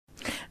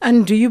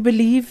And do you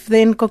believe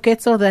then,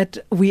 Koketso, that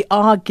we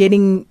are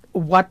getting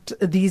what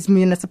these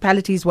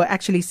municipalities were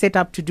actually set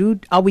up to do?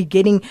 Are we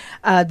getting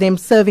them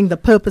serving the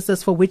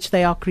purposes for which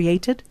they are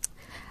created?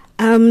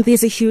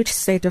 There's a huge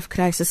state of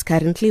crisis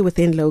currently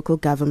within local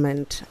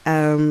government.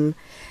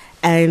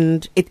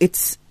 And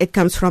it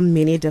comes from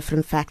many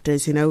different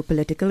factors,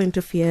 political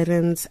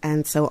interference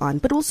and so on,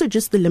 but also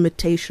just the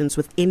limitations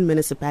within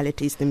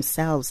municipalities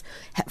themselves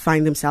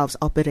find themselves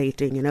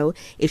operating,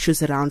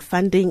 issues around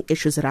funding,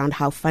 issues around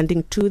how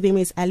funding to them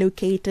is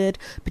allocated,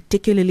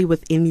 particularly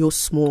within your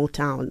small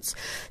towns.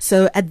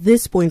 So at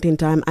this point in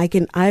time,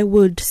 I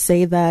would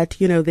say that,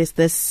 there's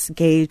this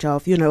gauge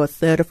of, a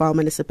third of our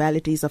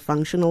municipalities are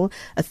functional,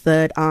 a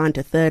third aren't,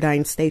 a third are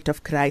in state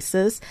of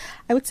crisis.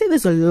 I would say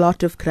there's a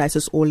lot of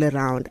crisis all around.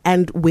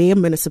 And where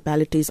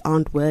municipalities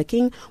aren't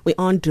working, we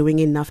aren't doing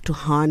enough to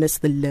harness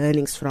the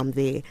learnings from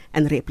there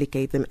and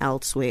replicate them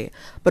elsewhere.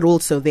 But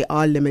also there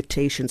are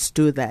limitations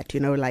to that,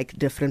 like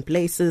different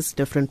places,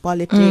 different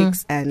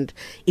politics and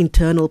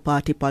internal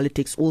party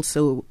politics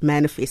also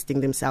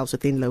manifesting themselves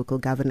within local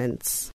governance.